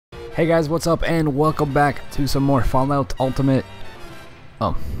Hey guys, what's up, and welcome back to some more Fallout New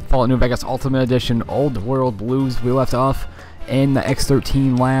Vegas Ultimate Edition Old World Blues. We left off in the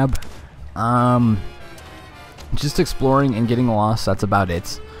X13 lab, just exploring and getting lost. That's about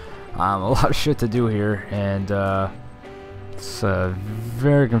it. A lot of shit to do here, and it's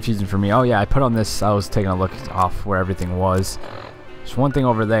very confusing for me. Oh yeah, I put on this. I was taking a look off where everything was. There's one thing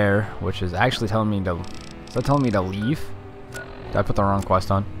over there, which is actually telling me to. Is that telling me to leave? Did I put the wrong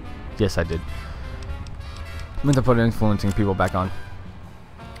quest on? Yes, I did. I meant to put influencing people back on.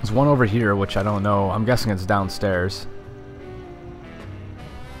 There's one over here, which I don't know. I'm guessing it's downstairs,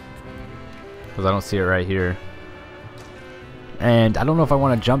 because I don't see it right here. And I don't know if I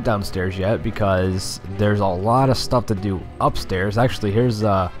want to jump downstairs yet, because there's a lot of stuff to do upstairs. Actually, here's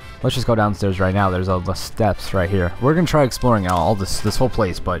let's just go downstairs right now. There's all the steps right here. We're gonna try exploring all this whole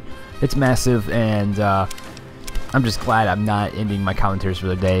place, but it's massive, and I'm just glad I'm not ending my commentaries for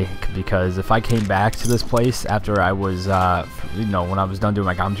the day, because if I came back to this place after I was, you know, when I was done doing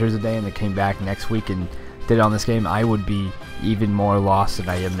my commentaries today, and I came back next week and did it on this game, I would be even more lost than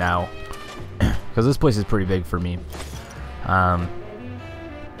I am now, because this place is pretty big for me. I'm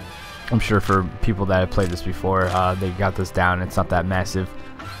sure for people that have played this before, they got this down. It's not that massive,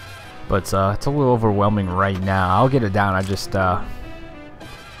 but it's a little overwhelming right now. I'll get it down. I just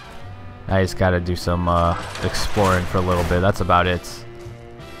gotta do some exploring for a little bit. That's about it.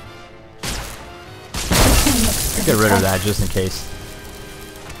 Get rid of that just in case.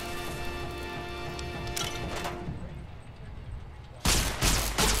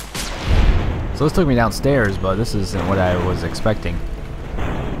 So this took me downstairs, but this isn't what I was expecting.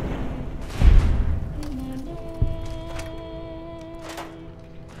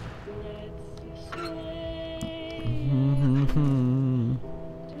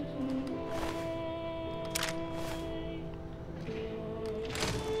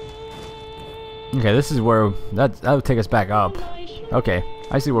 Okay, this is where that would take us back up. Okay,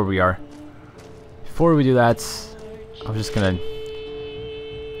 I see where we are. Before we do that, I'm just gonna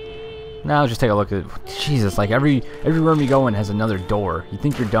now just take a look at Jesus. Like every room you go in has another door. You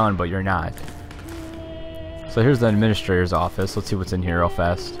think you're done, but you're not. So here's the administrator's office. Let's see what's in here real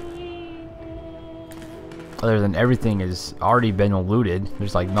fast. Other than everything has already been looted,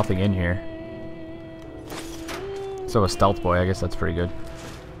 there's like nothing in here. So a stealth boy, I guess that's pretty good.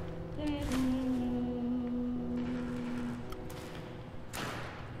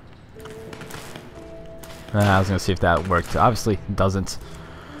 I was gonna see if that worked. Obviously, it doesn't.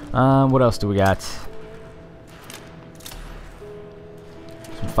 What else do we got?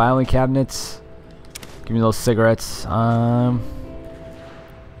 Some filing cabinets. Give me those cigarettes.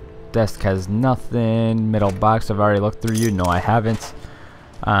 Desk has nothing. Middle box, I've already looked through you. No, I haven't.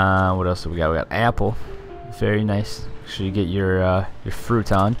 What else do we got? We got apple. Very nice. Make sure you get your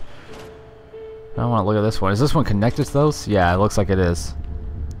fruit on. I don't want to look at this one. Is this one connected to those? Yeah, it looks like it is.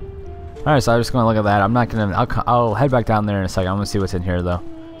 Alright, so I'm just going to look at that. I'm not going to... I'll head back down there in a second. I'm going to see what's in here, though.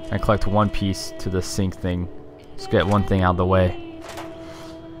 I collect one piece to the sink thing. Just get one thing out of the way.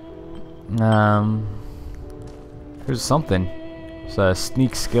 Here's something. It's a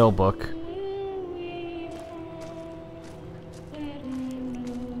sneak skill book.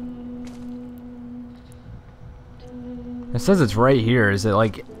 It says it's right here. Is it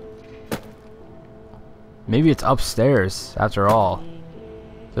like... Maybe it's upstairs, after all.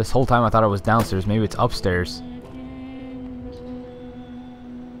 This whole time I thought it was downstairs. Maybe it's upstairs.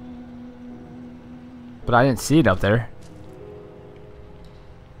 But I didn't see it up there.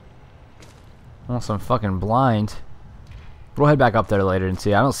 Unless I'm fucking blind. We'll head back up there later and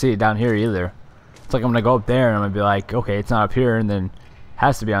see. I don't see it down here either. It's like I'm gonna go up there and I'm gonna be like, okay, it's not up here, and then it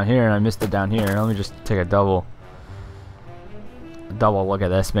has to be down here, and I missed it down here. Let me just take a double look at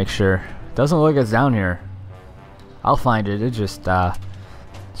this, make sure. It doesn't look like it's down here. I'll find it. It just this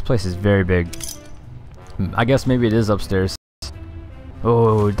place is very big. I guess maybe it is upstairs.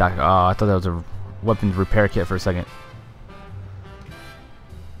 Oh, I thought that was a weapons repair kit for a second.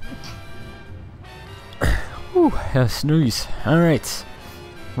 Whew, yeah, snooze. Alright.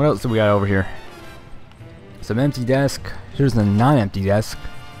 What else do we got over here? Some empty desk. Here's the non-empty desk.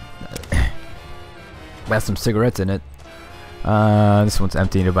 Got some cigarettes in it. This one's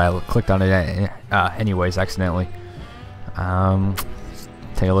empty, but I clicked on it anyways, accidentally.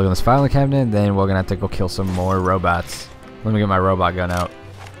 Take a look at this filing cabinet, then we're gonna have to go kill some more robots. Let me get my robot gun out.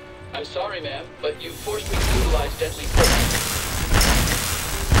 I'm sorry, ma'am, but you forced me to utilize deadly force.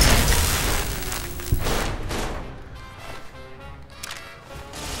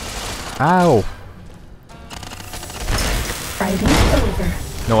 Ow! Fighting over.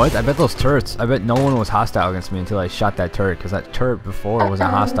 know what? I bet those turrets, I bet no one was hostile against me until I shot that turret, because that turret before wasn't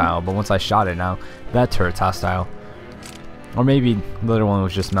hostile, but once I shot it now, that turret's hostile. Or maybe the other one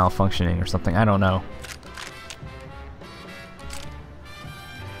was just malfunctioning or something, I don't know.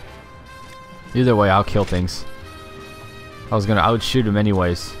 Either way, I'll kill things. I would shoot them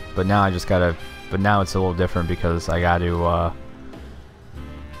anyways, but now I just gotta, but now it's a little different because I gotta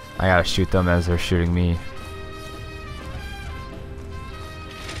shoot them as they're shooting me.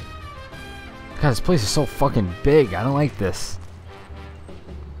 God, this place is so fucking big. I don't like this.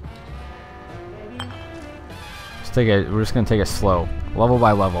 We're just gonna take it slow, level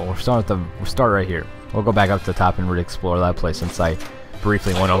by level. We'll start right here. We'll go back up to the top and really explore that place since I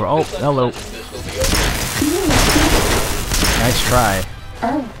briefly went over. Oh, hello. Nice try.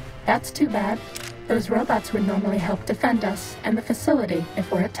 Oh, that's too bad. Those robots would normally help defend us and the facility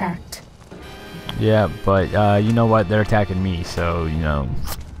if we're attacked. Yeah, but you know what? They're attacking me, so you know,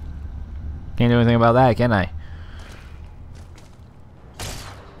 can't do anything about that, can I?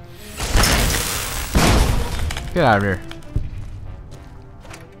 Get out of here.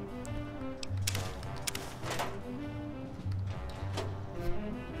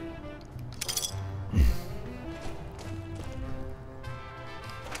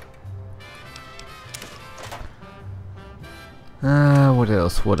 What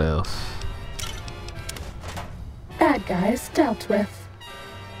else? What else? Bad guys dealt with.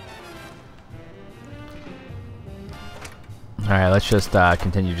 Alright, let's just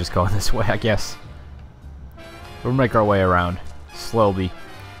continue just going this way, I guess. We'll make our way around. Slowly.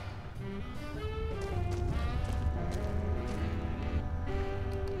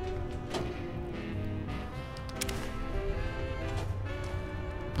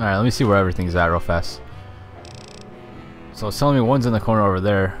 Alright, let me see where everything's at real fast. So it's telling me one's in the corner over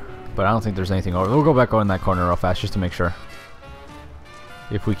there, but I don't think there's anything over. We'll go back on that corner real fast just to make sure.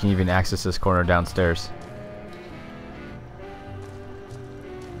 If we can even access this corner downstairs.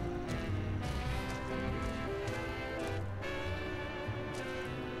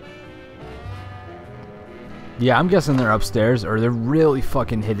 Yeah, I'm guessing they're upstairs, or they're really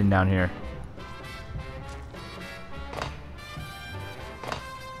fucking hidden down here.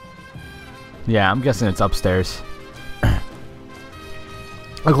 Yeah, I'm guessing it's upstairs.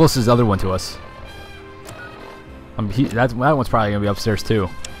 How close is the other one to us? That one's probably gonna be upstairs too.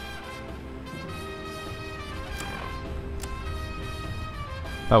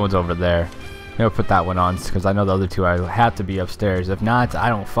 That one's over there. Maybe I'll put that one on because I know the other two have to be upstairs. If not, I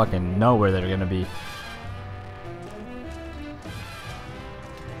don't fucking know where they're gonna be.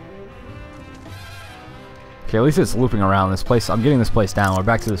 Okay, at least it's looping around this place. I'm getting this place down. We're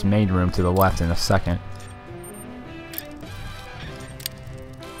back to this main room to the left in a second.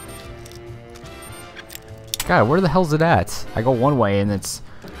 God, where the hell's it at? I go one way and it's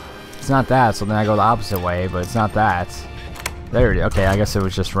not that, so then I go the opposite way, but it's not that. There it is. Okay, I guess it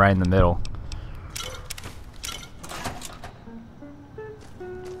was just right in the middle.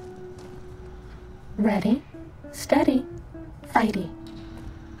 Ready, steady, fighty.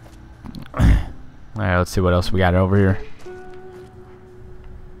 Alright, let's see what else we got over here.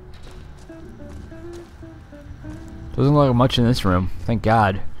 Doesn't look like much in this room, thank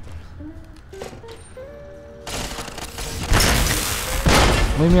God.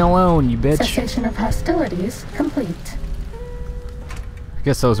 Leave me alone, you bitch. Cessation of hostilities complete. I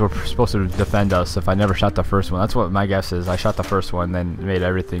guess those were supposed to defend us if I never shot the first one. That's what my guess is. I shot the first one, then made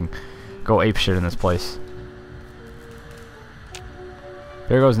everything go apeshit in this place.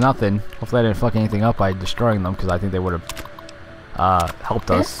 There goes nothing. Hopefully I didn't fuck anything up by destroying them, because I think they would have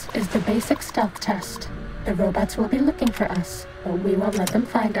helped us. This is the basic stealth test. The robots will be looking for us, but we won't let them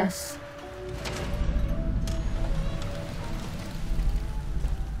find us.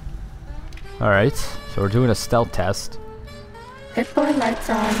 Alright, so we're doing a stealth test. Good boy, lights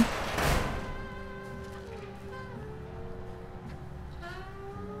on.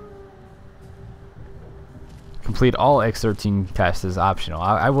 Complete all X13 tests is optional.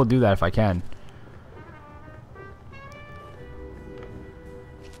 I will do that if I can.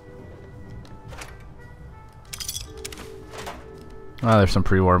 Oh, there's some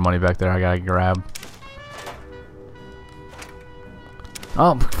pre-war money back there I gotta grab.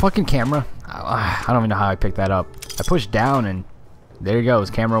 Oh, fucking camera. I don't even know how I picked that up. I pushed down and there you go. His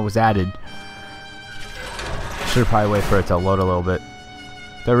camera was added. Should probably wait for it to load a little bit.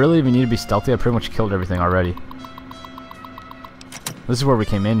 Do I really even need to be stealthy? I pretty much killed everything already. This is where we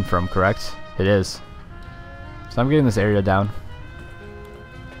came in from, correct? It is. So I'm getting this area down.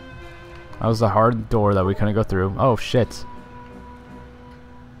 That was the hard door that we couldn't go through. Oh shit.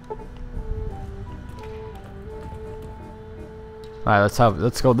 Alright,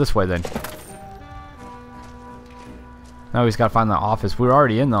 let's go this way then. Now we just gotta find the office. We were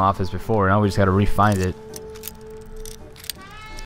already in the office before, now we just gotta re-find it.